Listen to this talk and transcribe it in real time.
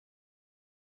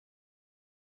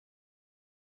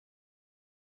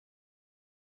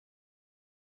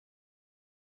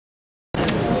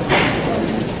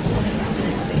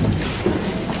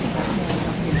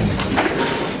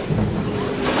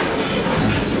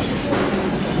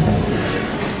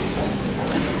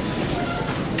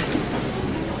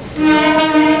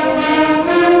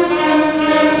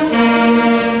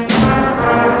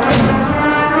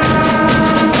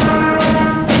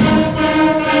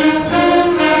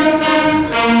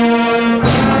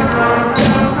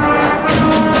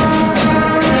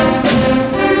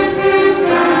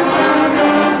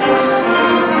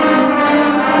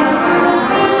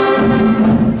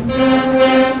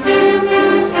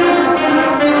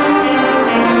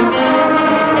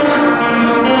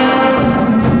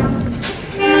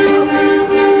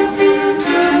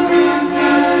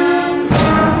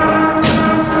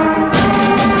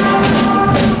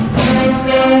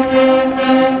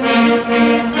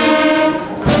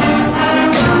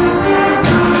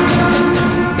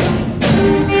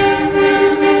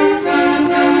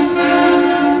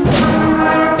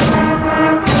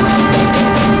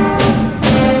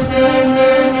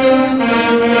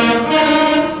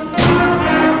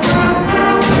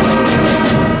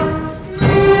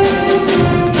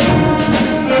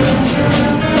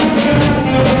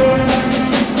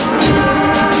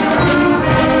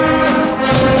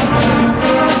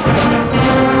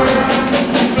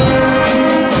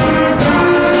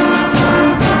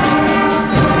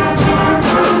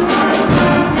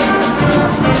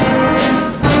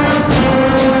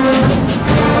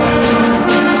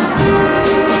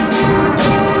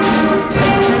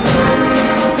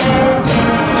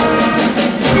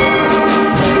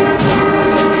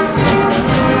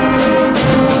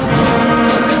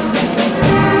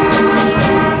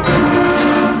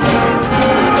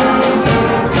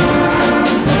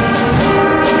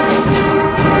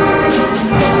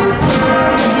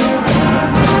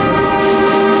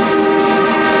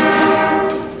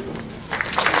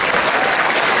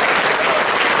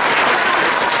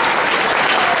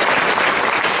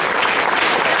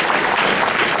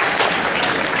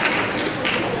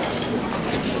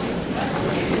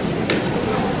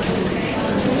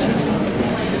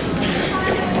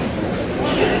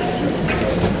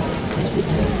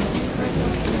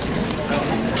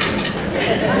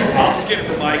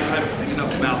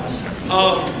enough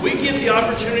mouth. We give the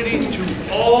opportunity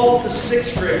to all the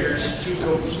sixth graders to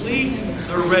complete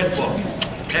the Red Book.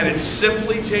 And it's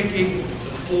simply taking the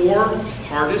 4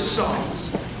 hardest songs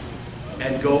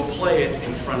and go play it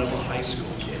in front of a high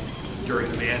school kid during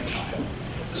band time.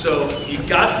 So you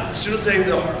got, as soon as they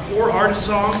the 4 hardest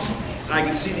songs, and I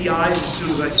can see the eyes as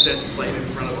soon as I said play it in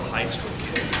front of a high school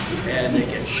kid, and they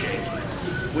get shaky.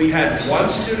 We had 1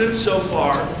 student so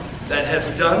far that has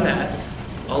done that.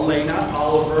 Elena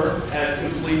Oliver has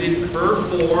completed her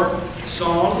 4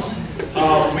 songs.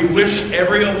 We wish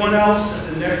everyone else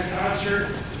at the next concert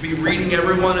to be reading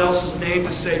everyone else's name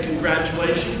to say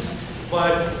congratulations,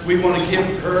 but we want to give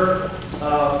her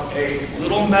a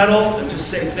little medal and just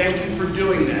say thank you for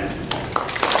doing that.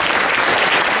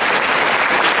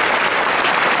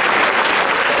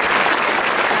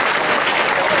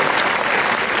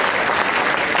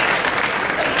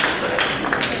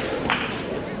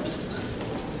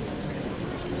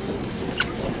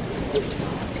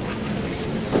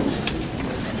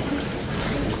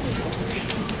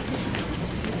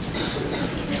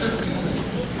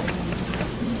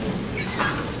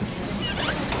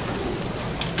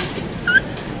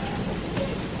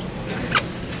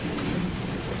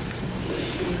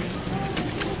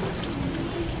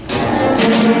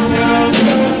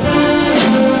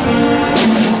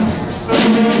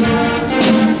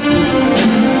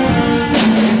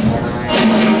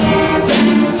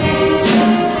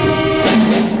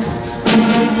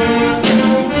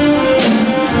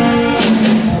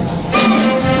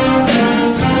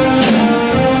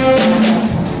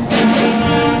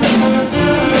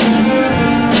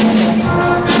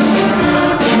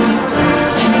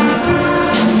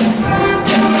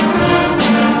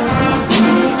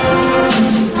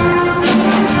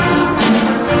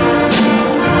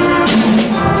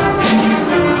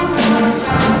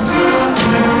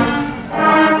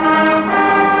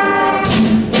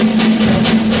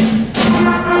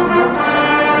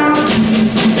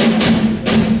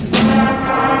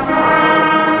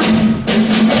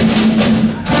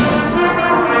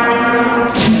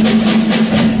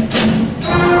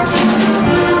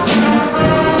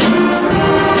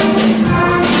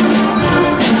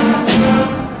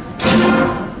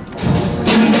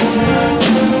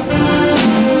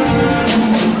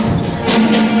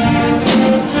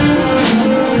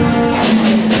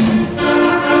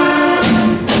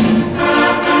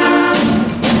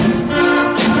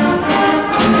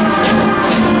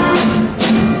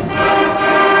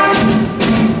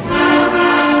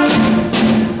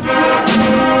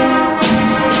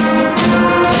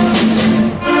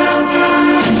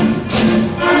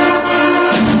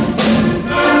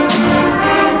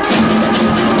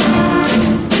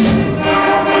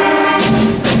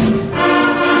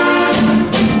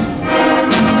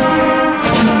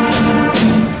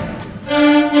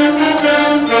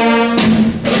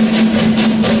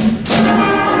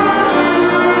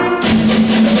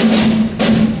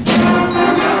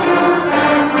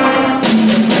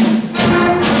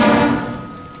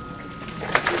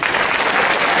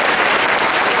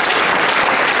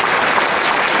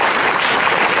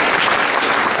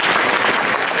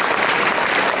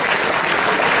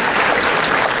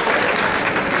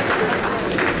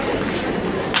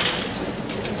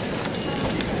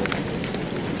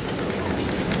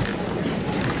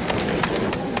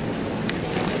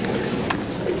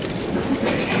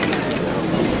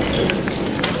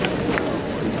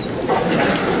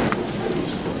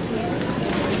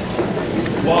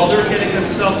 While they're getting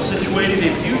themselves situated,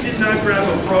 if you did not grab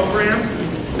a program,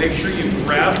 make sure you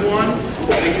grab one,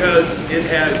 because it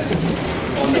has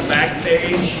on the back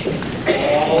page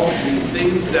all the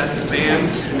things that the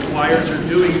bands and choirs are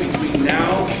doing between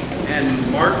now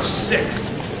and March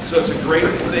 6th. So it's a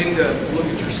great thing to look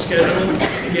at your schedule.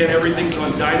 Again, everything's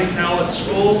on dining hall at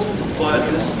school, but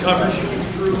this covers you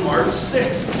through March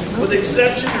 6th. With the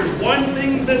exception, there's one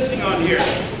thing missing on here.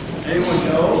 Anyone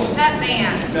know? That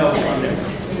man. No, it's on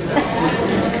there.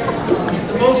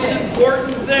 The most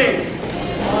important thing,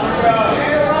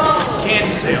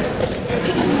 candy sale.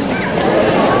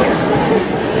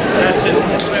 That's it.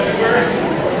 February.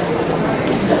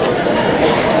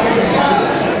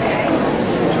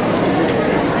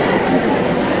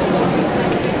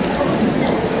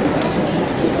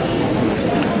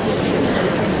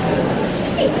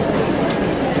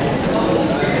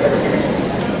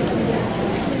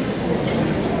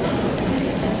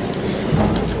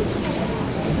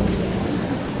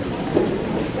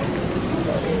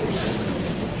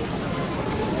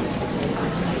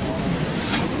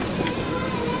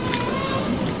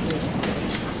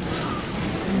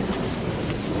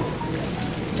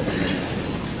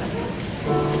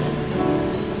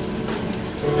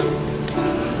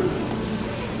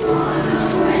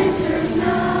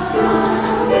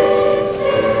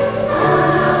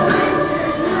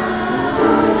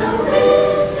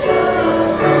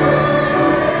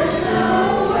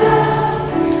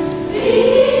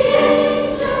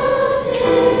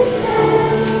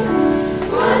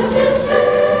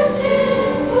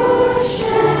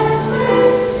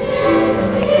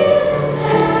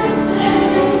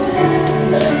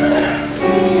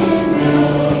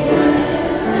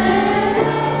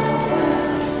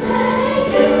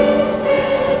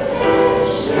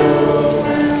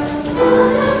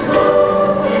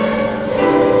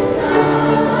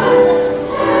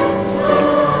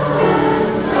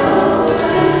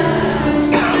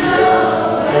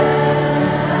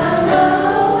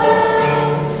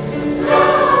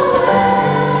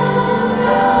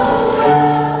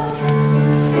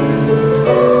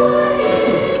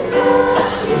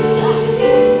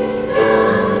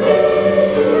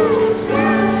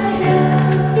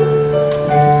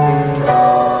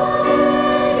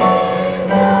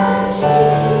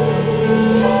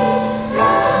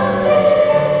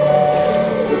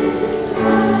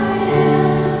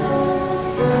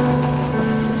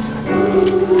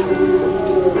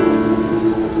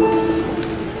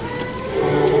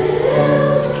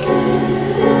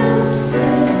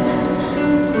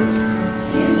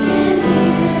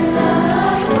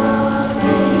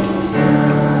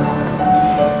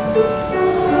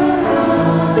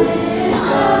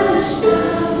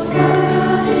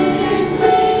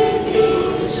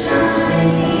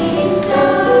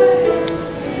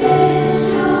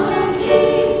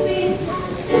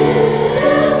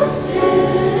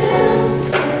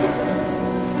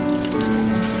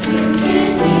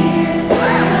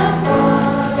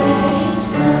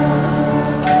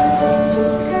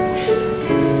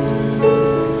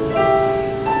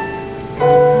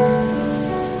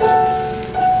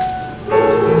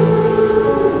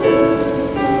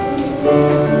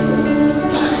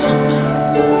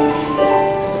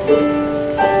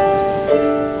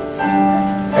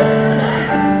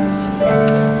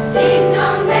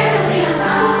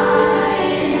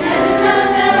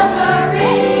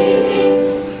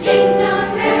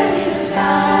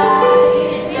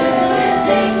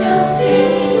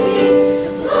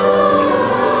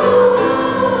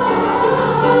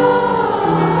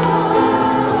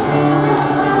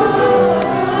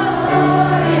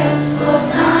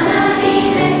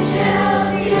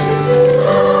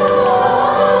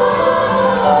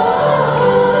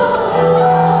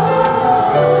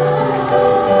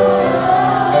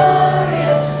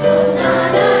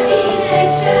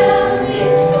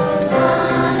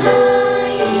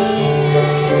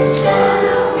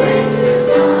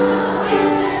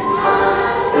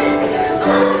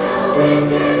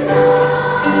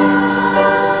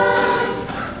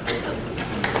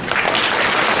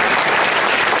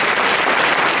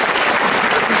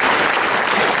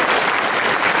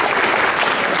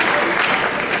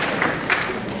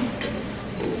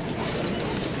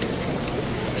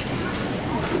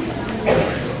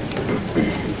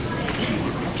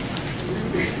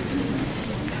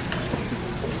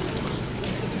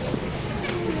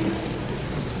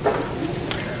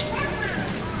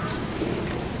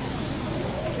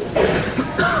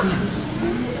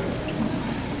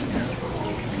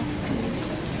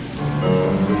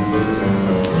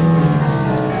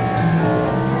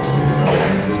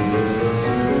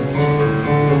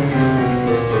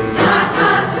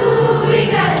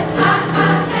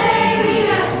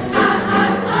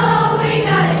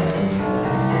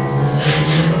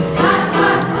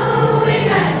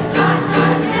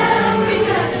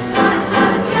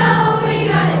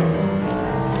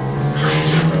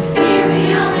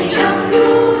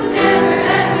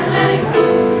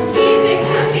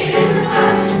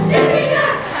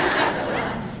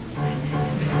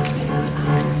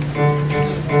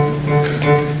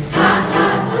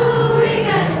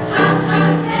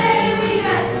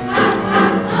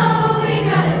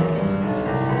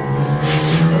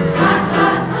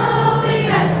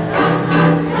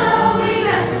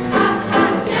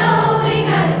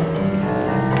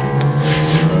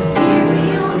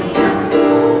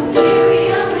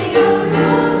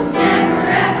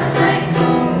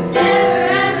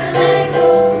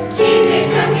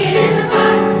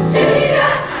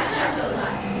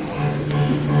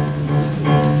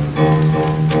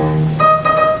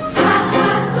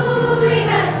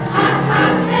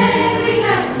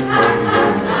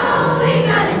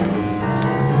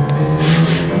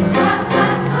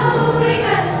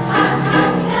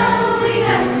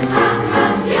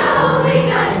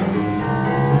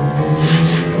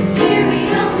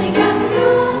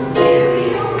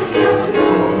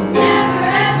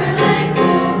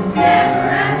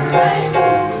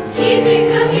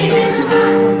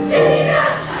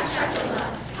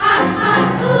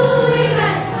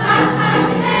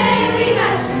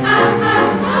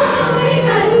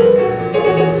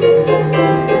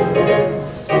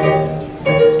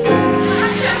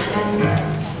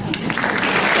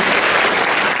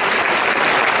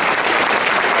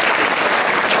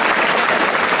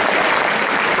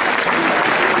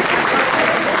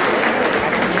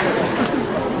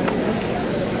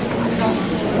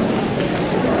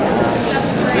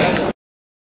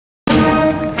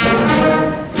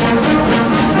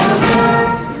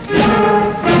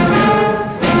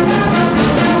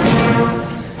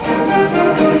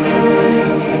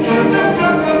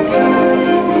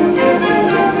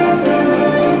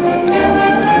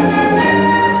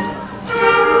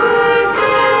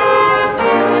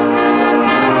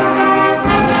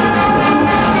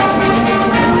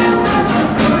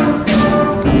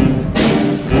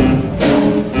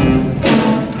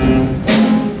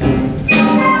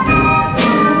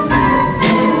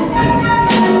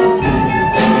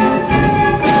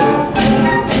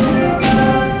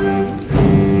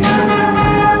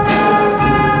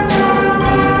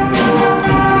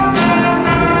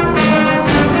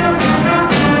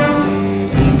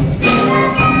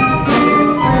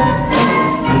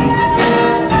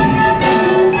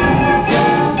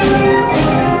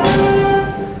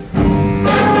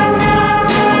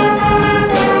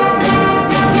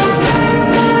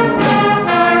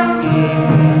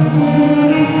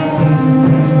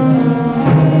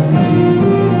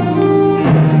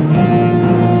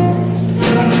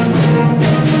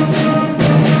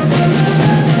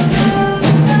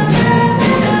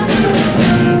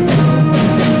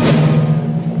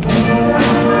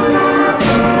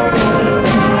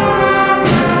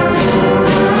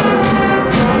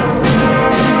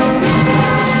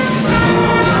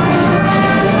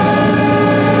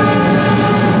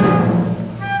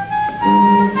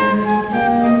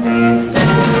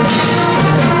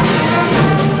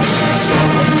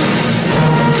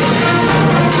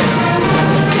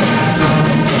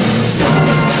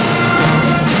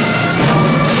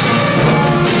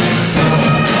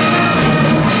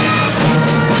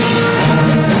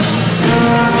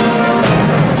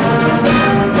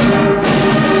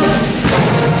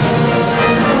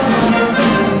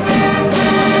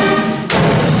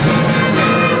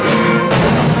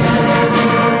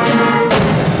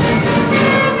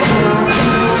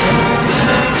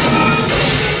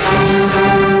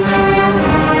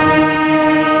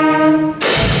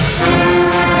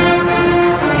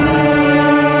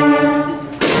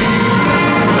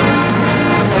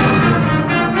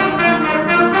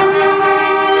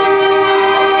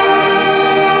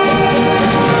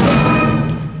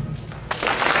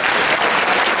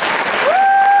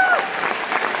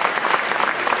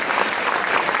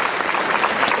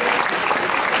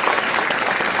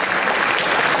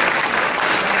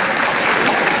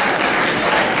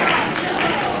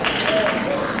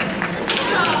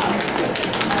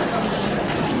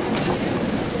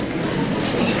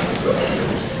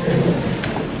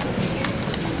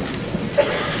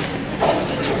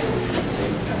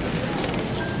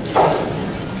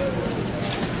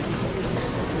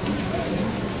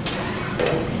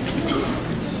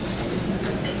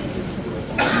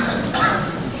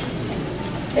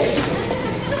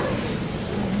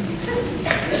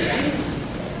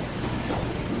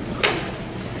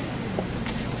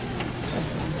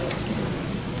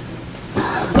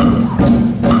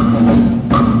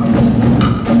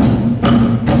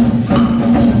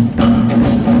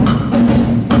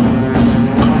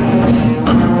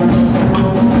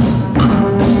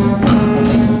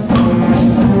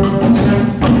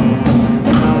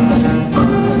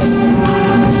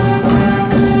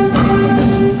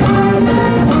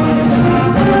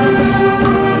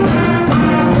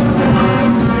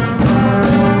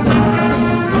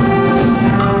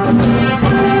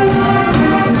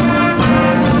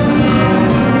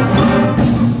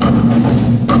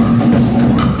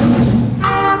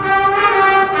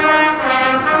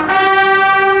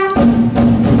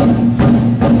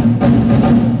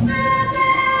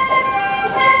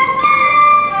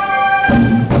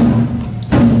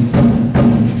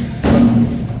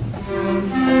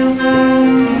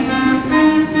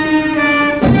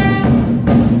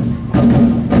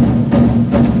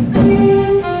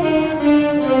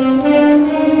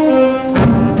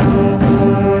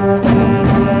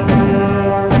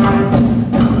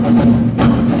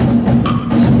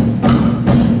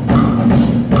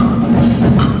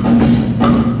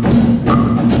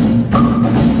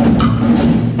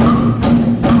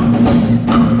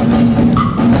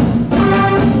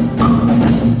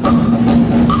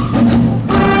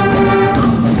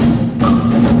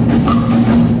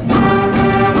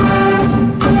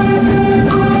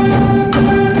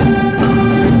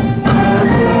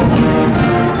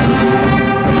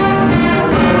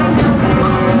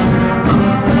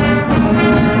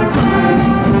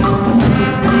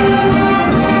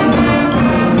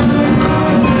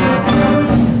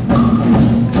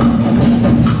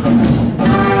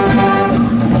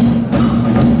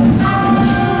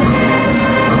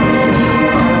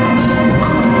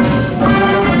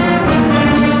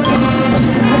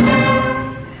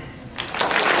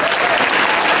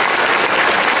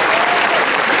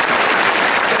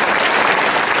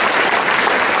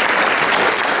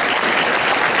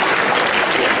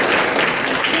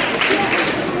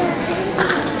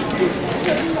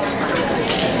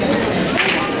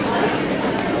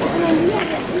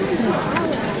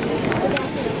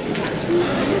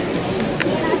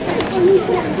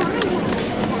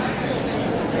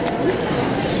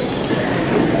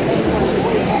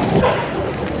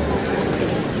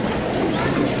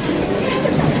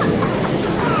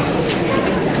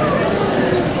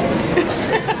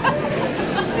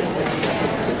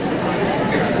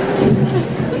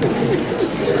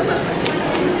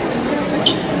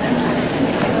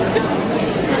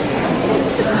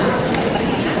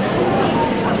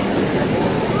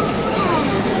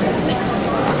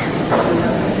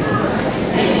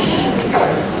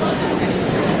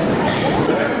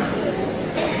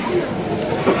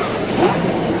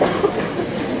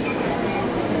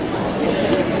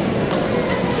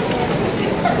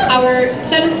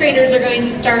 graders are going to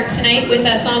start tonight with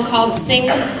a song called Sing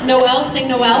Noel, Sing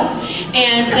Noel,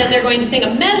 and then they're going to sing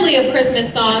a medley of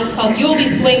Christmas songs called You'll Be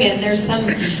Swingin'. There's some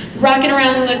rocking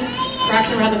around the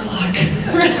clock,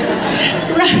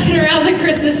 rocking around the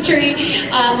Christmas tree,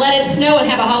 Let It Snow, and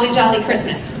Have a Holly Jolly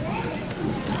Christmas.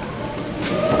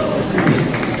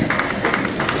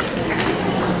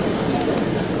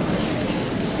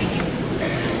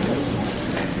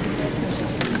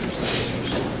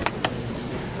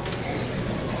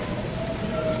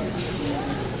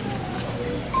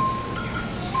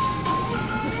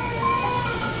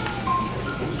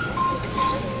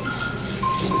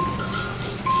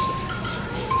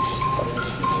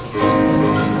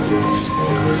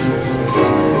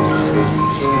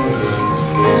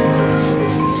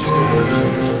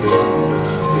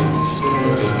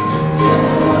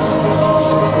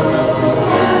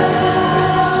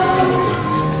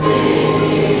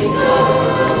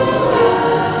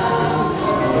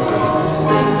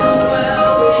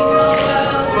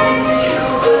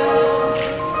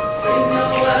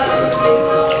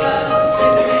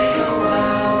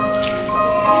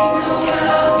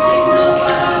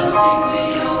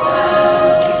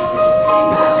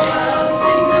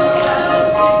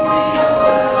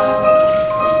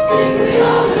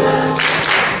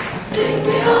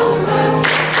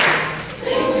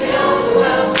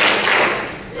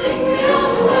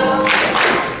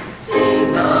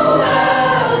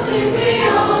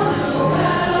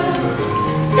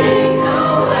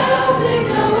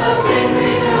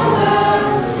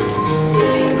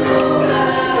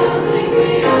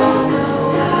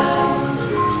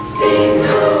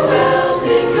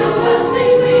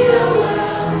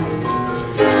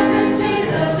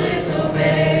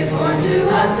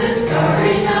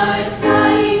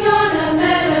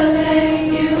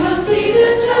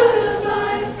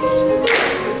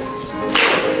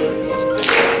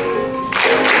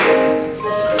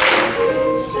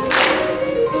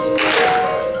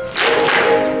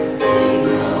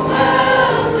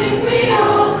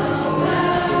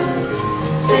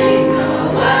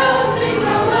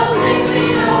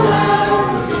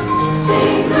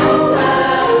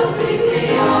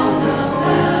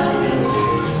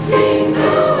 Sing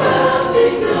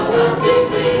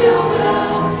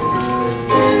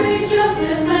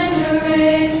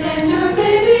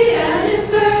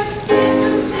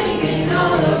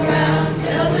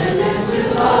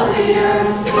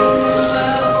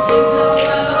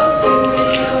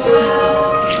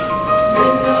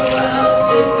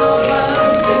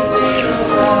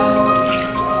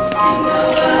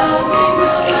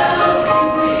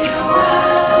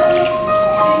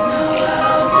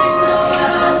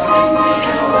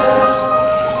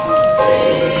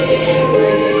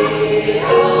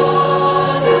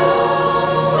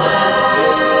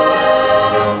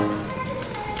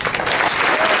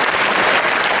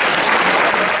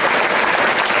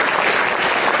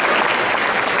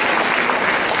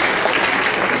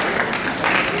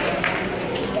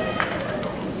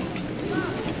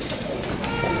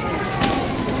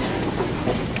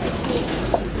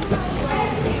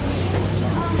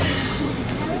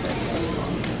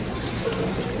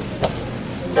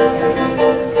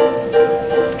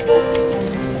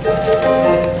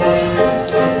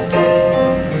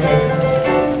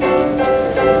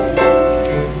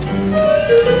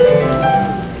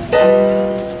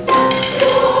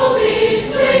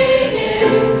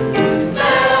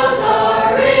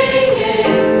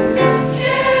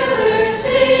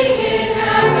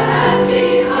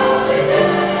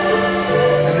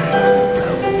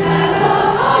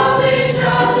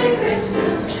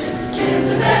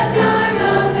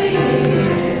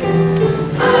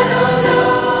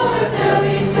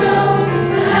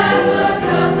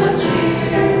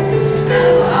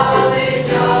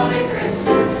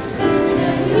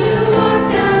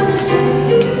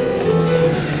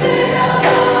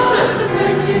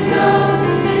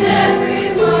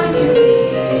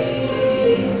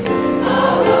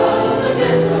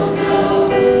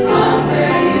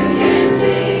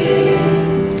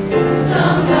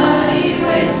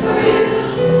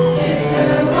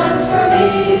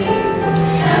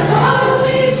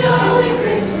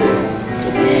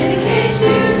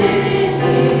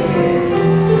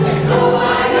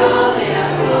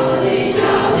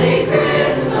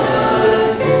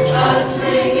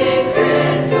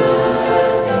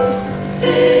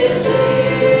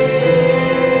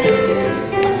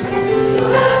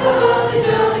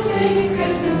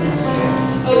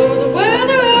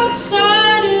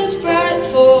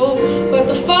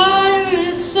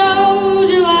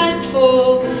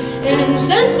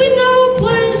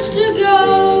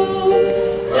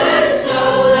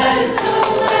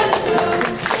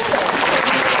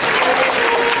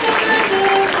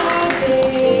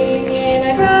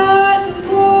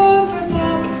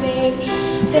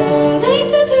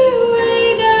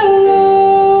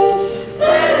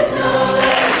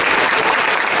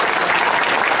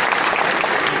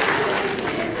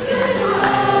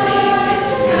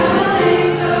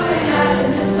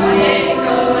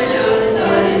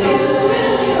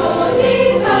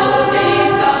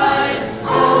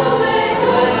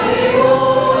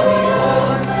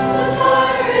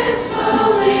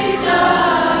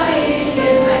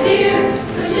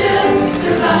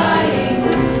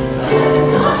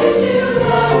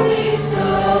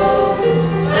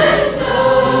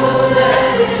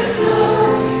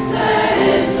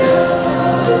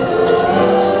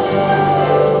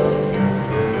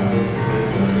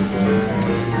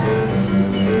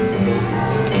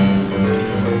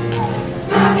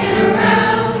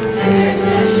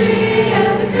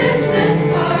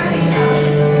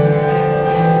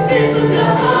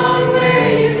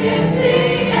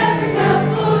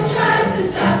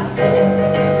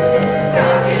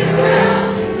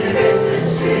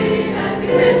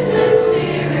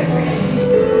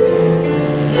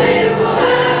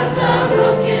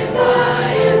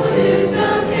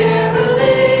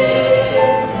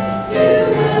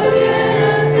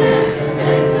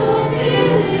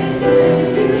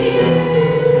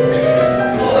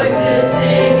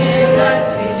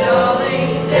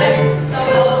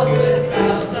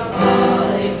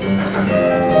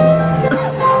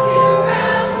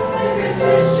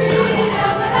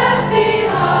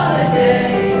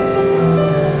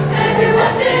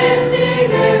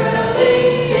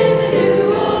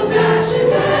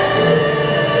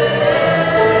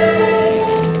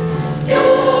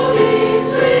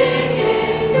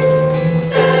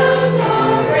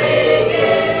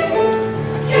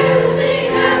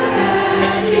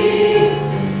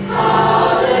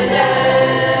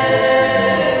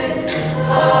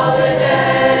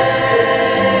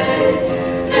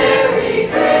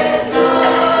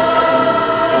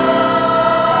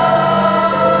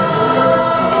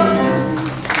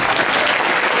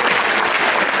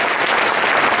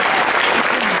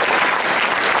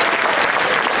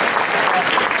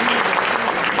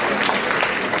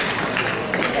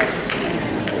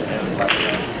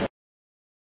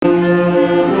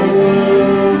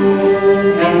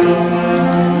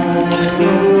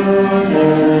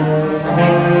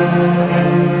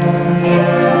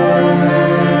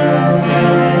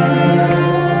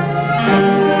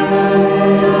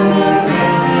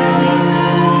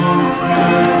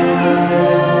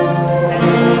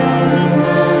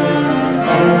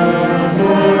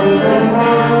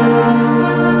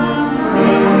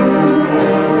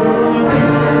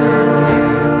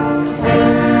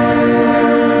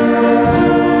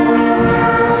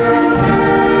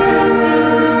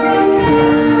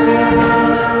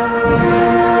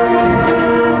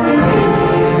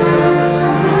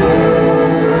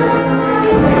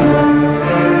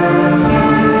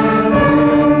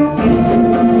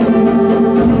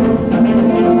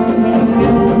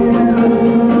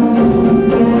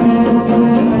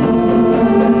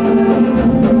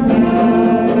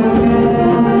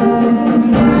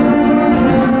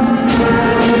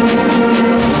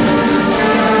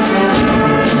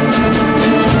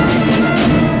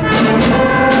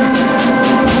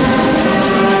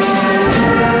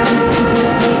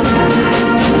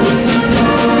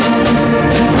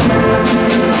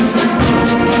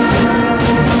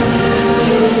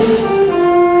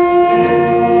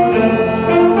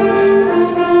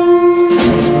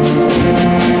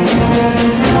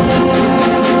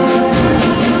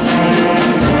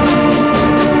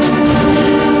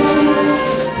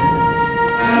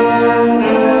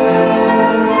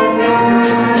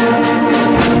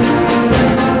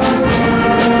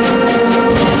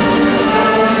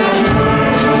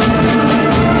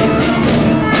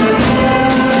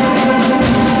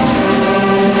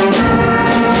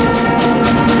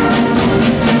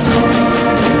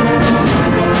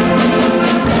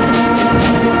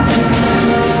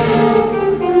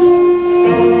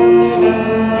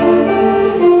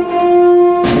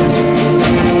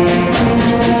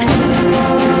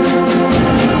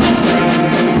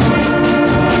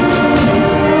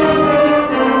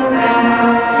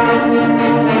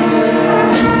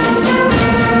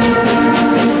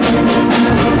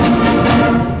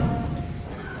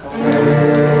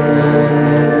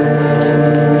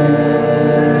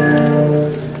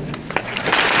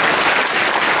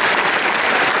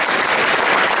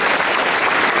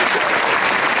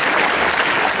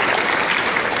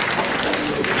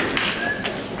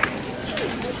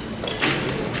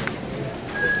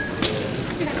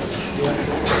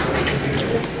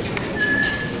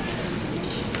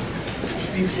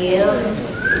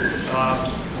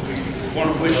We want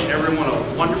to wish everyone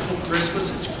a wonderful Christmas.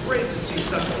 It's great to see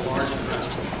such a large crowd.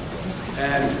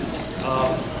 And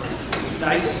it's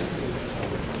nice.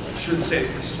 I shouldn't say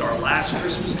this is our last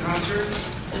Christmas concert.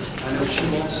 I know she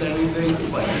won't say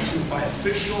anything, but this is my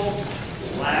official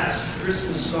last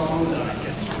Christmas song that I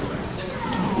get to direct.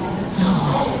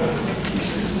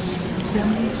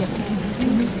 Really? You have to do this to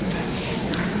me?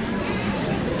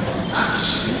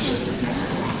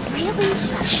 Really?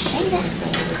 You have to say that?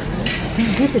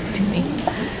 Don't do this to me.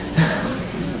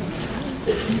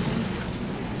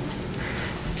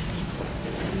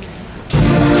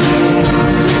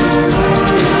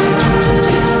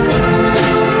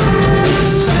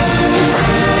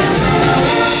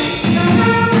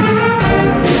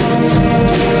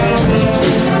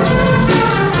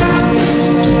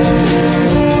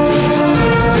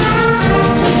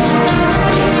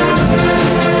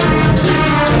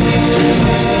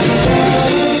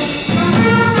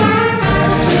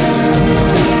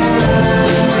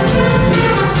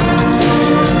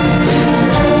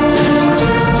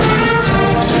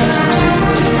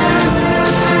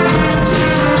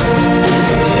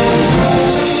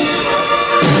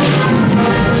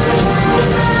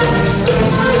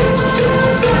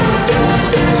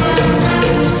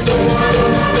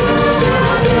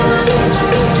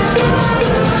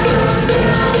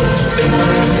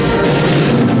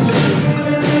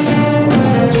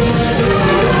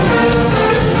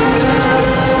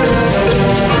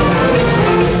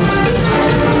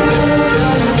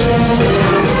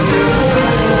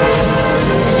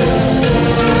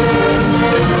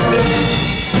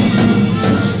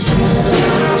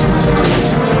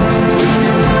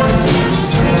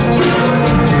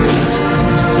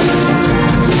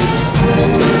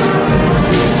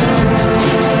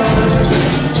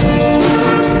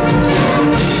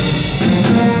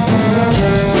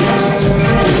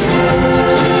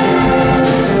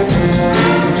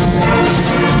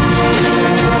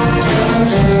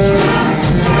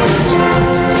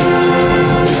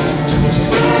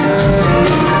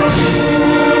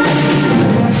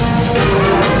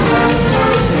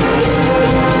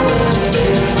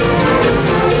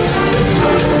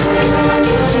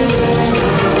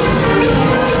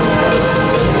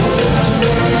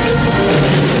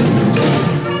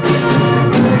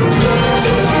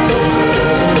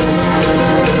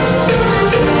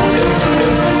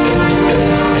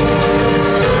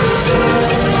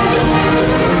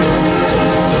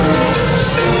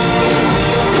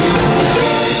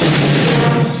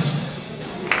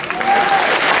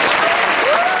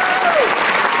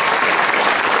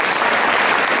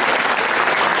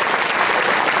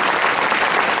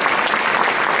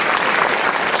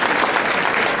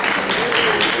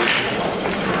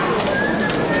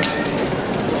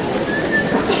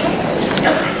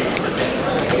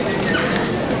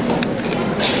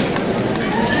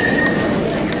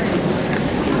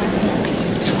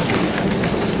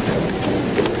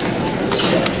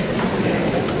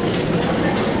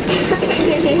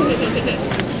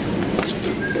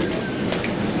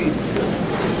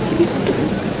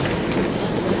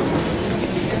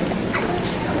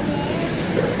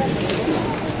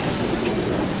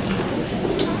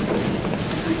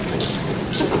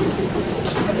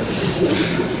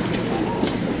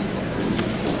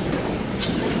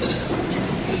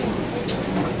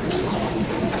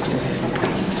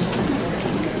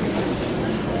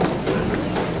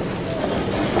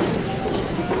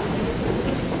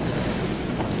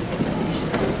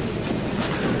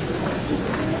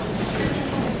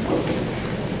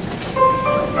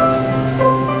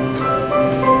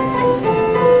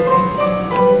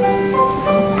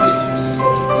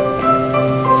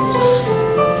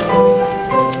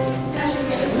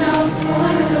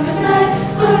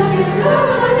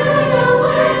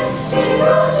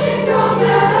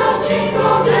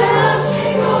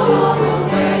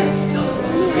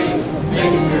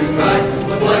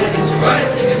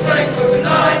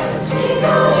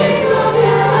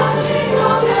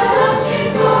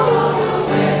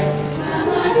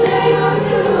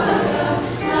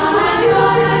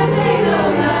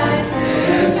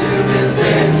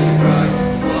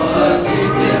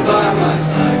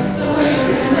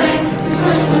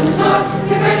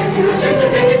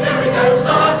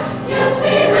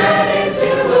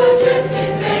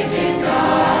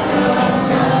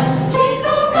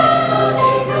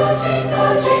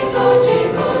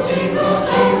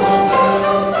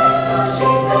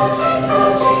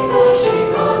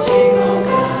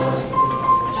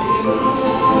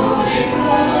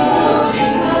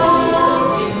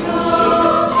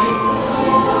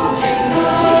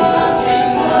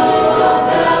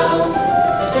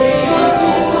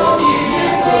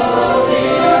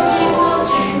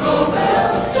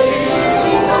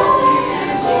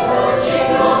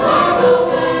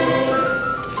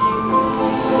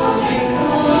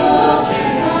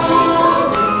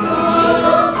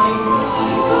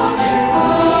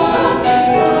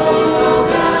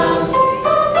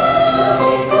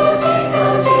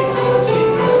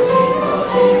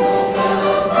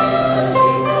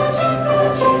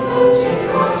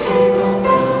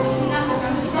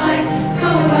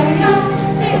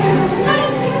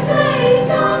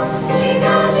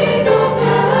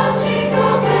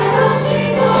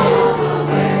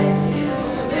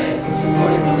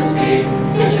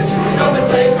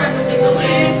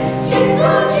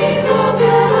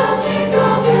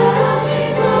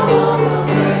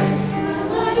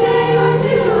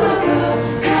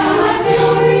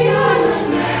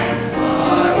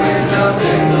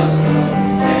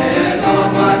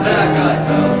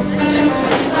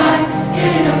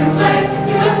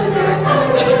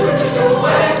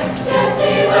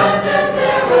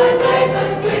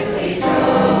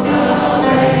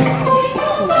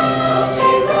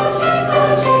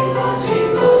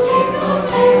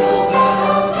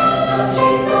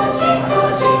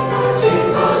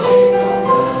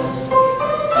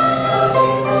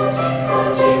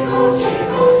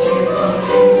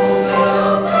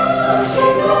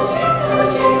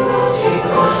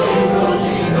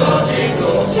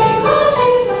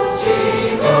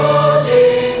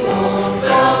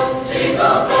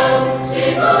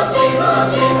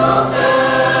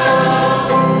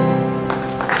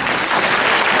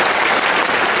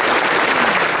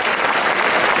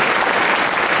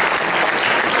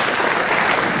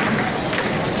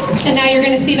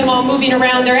 see them all moving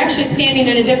around. They're actually standing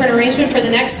in a different arrangement for the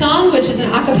next song, which is an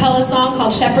a cappella song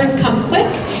called Shepherds Come Quick.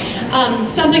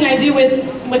 Something I do with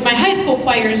my high school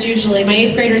choirs usually. My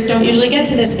 8th graders don't usually get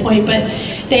to this point, but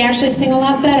they actually sing a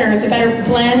lot better. It's a better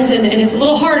blend, and it's a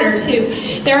little harder too.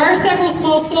 There are several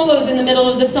small solos in the middle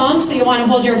of the song, so you'll want to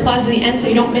hold your applause to the end so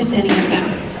you don't miss any of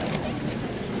them.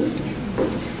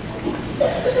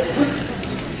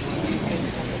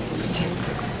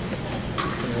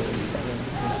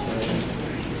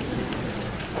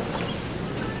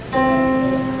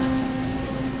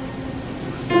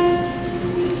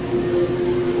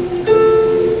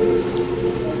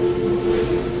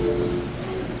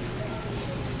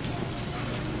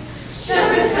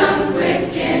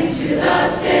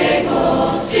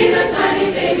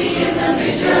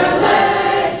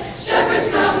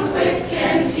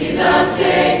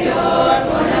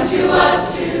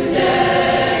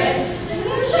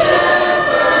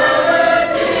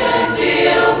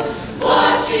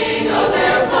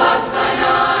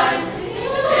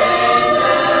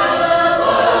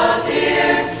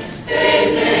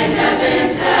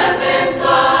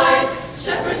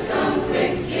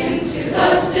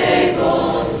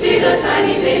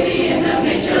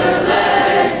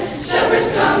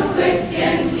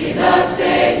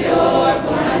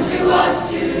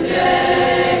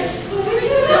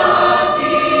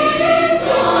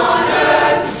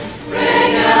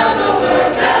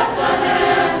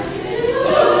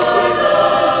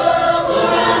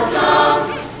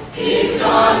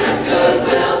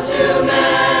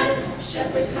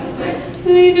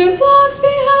 Leave your flocks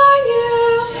behind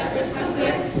you. Shepherds, come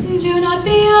quick. Do not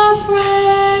be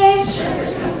afraid.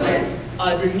 Shepherds, come quick.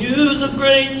 I bring news of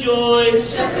great joy.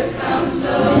 Shepherds, come,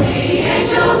 so the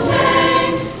angels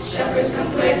sang. Shepherds,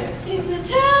 come quick. In the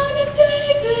town of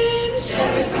David.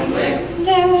 Shepherds, come quick.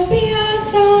 There will be a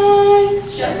sign.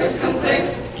 Shepherds, come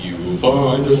quick. You will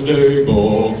find a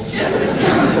stable. Shepherds,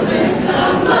 come quick.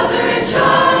 The mother and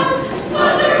child.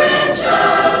 Mother and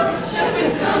child.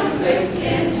 Shepherds, come quick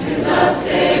into the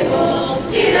stable.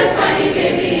 See the tiny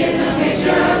baby in the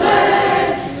manger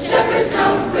lay. Shepherds,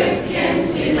 come quick and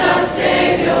see the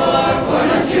Savior born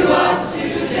unto us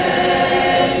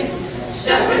today.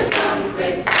 Shepherds, come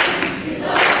quick and see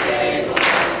the stable.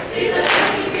 See the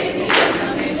tiny baby in the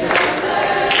manger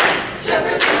lay.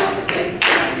 Shepherds, come quick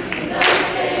and see the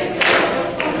Savior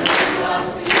born unto us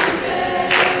today.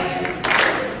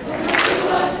 Born unto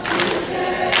us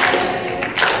today.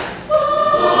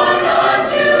 Born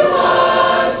unto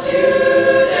us today.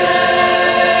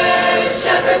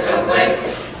 Shepherds, come quick.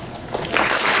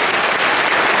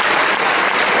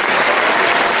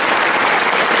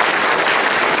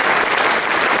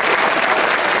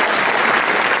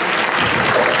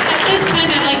 At this time,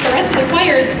 I'd like the rest of the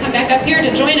choirs to come back up here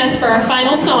to join us for our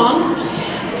final song.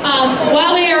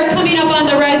 While they are coming up on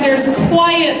the risers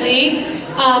quietly,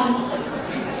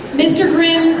 Mr.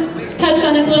 Grimm touched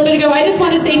on this a little bit ago. I just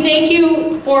want to say thank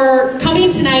you for coming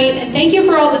tonight, and thank you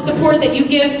for all the support that you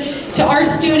give to our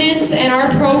students and our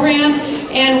program,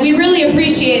 and we really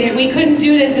appreciate it. We couldn't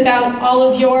do this without all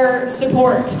of your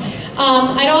support.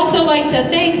 I'd also like to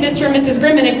thank Mr. and Mrs.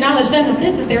 Grimm and acknowledge them that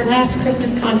this is their last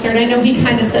Christmas concert. I know he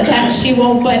kind of said that, and she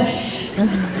won't, but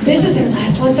this is their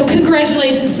last one, so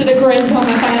congratulations to the Grimms on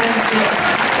the final years.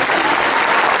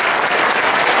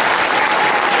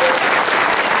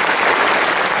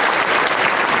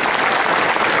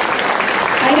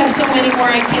 I have so many more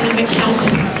I can't even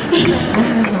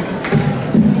count.